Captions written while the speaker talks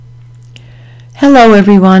Hello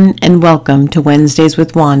everyone and welcome to Wednesdays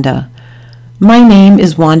with Wanda. My name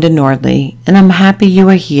is Wanda Nordley and I'm happy you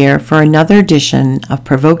are here for another edition of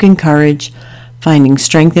Provoking Courage, Finding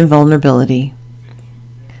Strength in Vulnerability.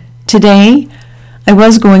 Today, I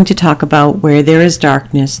was going to talk about where there is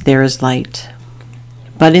darkness, there is light.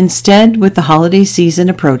 But instead, with the holiday season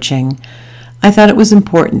approaching, I thought it was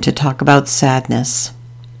important to talk about sadness.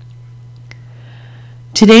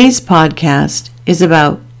 Today's podcast is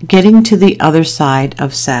about getting to the other side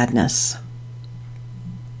of sadness.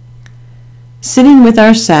 Sitting with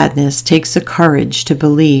our sadness takes the courage to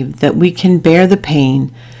believe that we can bear the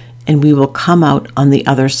pain and we will come out on the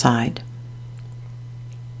other side.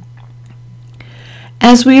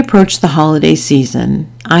 As we approach the holiday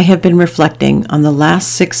season, I have been reflecting on the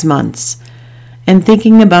last 6 months and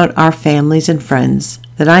thinking about our families and friends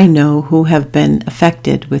that I know who have been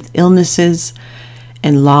affected with illnesses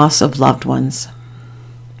and loss of loved ones.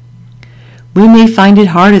 We may find it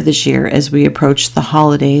harder this year as we approach the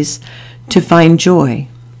holidays to find joy,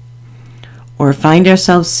 or find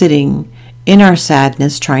ourselves sitting in our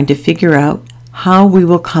sadness trying to figure out how we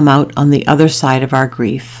will come out on the other side of our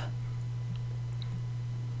grief.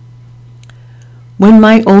 When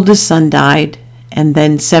my oldest son died, and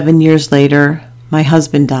then 7 years later my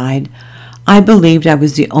husband died, I believed I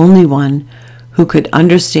was the only one who could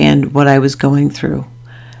understand what I was going through,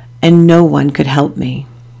 and no one could help me.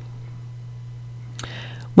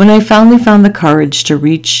 When I finally found the courage to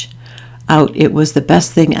reach out, it was the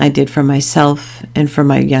best thing I did for myself and for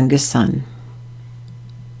my youngest son.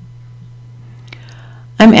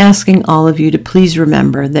 I'm asking all of you to please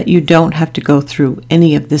remember that you don't have to go through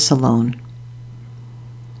any of this alone.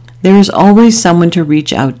 There is always someone to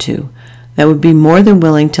reach out to that would be more than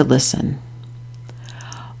willing to listen.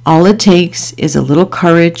 All it takes is a little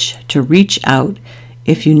courage to reach out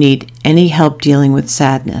if you need any help dealing with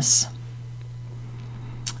sadness.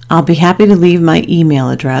 I'll be happy to leave my email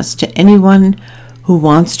address to anyone who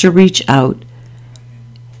wants to reach out,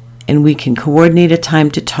 and we can coordinate a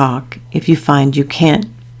time to talk if you find you can't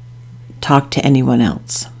talk to anyone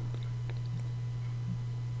else.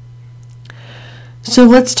 So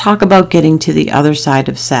let's talk about getting to the other side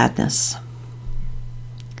of sadness.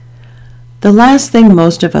 The last thing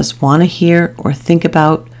most of us want to hear or think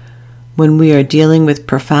about when we are dealing with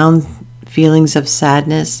profound feelings of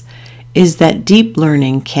sadness is that deep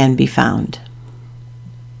learning can be found.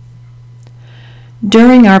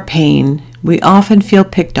 During our pain, we often feel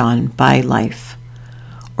picked on by life,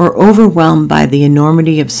 or overwhelmed by the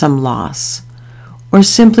enormity of some loss, or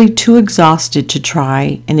simply too exhausted to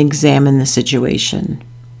try and examine the situation.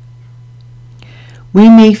 We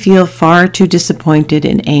may feel far too disappointed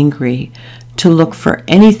and angry to look for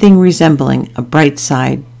anything resembling a bright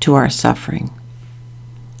side to our suffering.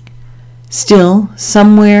 Still,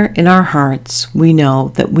 somewhere in our hearts, we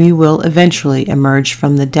know that we will eventually emerge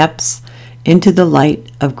from the depths into the light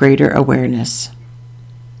of greater awareness.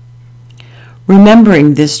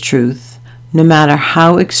 Remembering this truth, no matter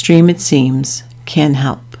how extreme it seems, can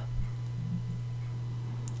help.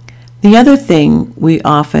 The other thing we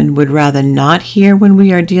often would rather not hear when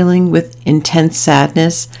we are dealing with intense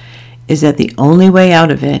sadness is that the only way out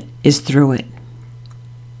of it is through it.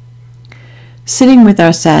 Sitting with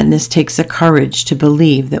our sadness takes the courage to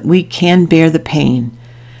believe that we can bear the pain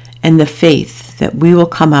and the faith that we will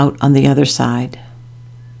come out on the other side.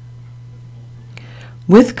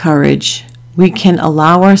 With courage, we can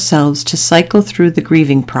allow ourselves to cycle through the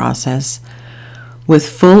grieving process with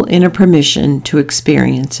full inner permission to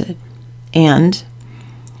experience it, and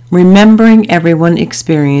remembering everyone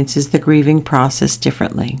experiences the grieving process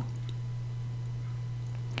differently.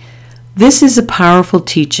 This is a powerful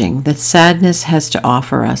teaching that sadness has to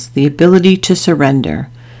offer us. The ability to surrender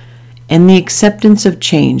and the acceptance of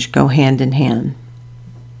change go hand in hand.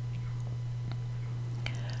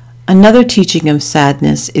 Another teaching of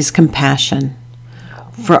sadness is compassion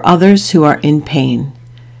for others who are in pain,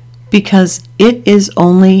 because it is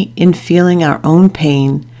only in feeling our own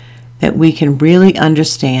pain that we can really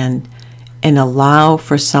understand and allow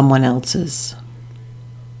for someone else's.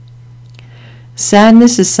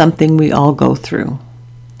 Sadness is something we all go through,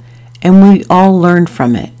 and we all learn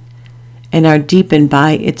from it and are deepened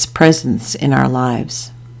by its presence in our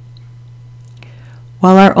lives.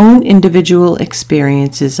 While our own individual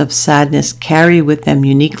experiences of sadness carry with them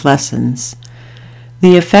unique lessons,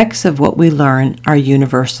 the effects of what we learn are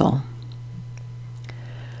universal.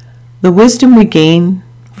 The wisdom we gain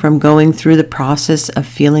from going through the process of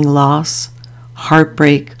feeling loss,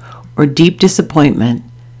 heartbreak, or deep disappointment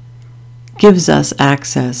gives us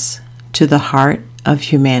access to the heart of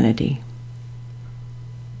humanity.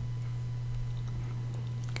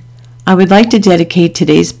 I would like to dedicate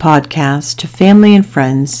today's podcast to family and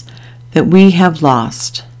friends that we have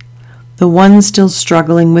lost, the ones still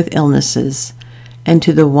struggling with illnesses, and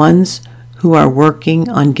to the ones who are working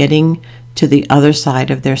on getting to the other side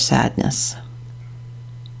of their sadness.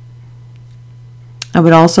 I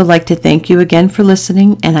would also like to thank you again for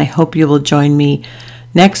listening, and I hope you will join me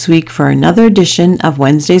next week for another edition of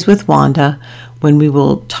Wednesdays with Wanda, when we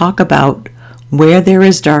will talk about where there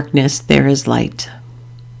is darkness, there is light.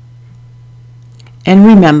 And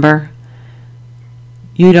remember,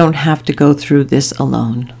 you don't have to go through this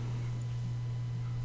alone.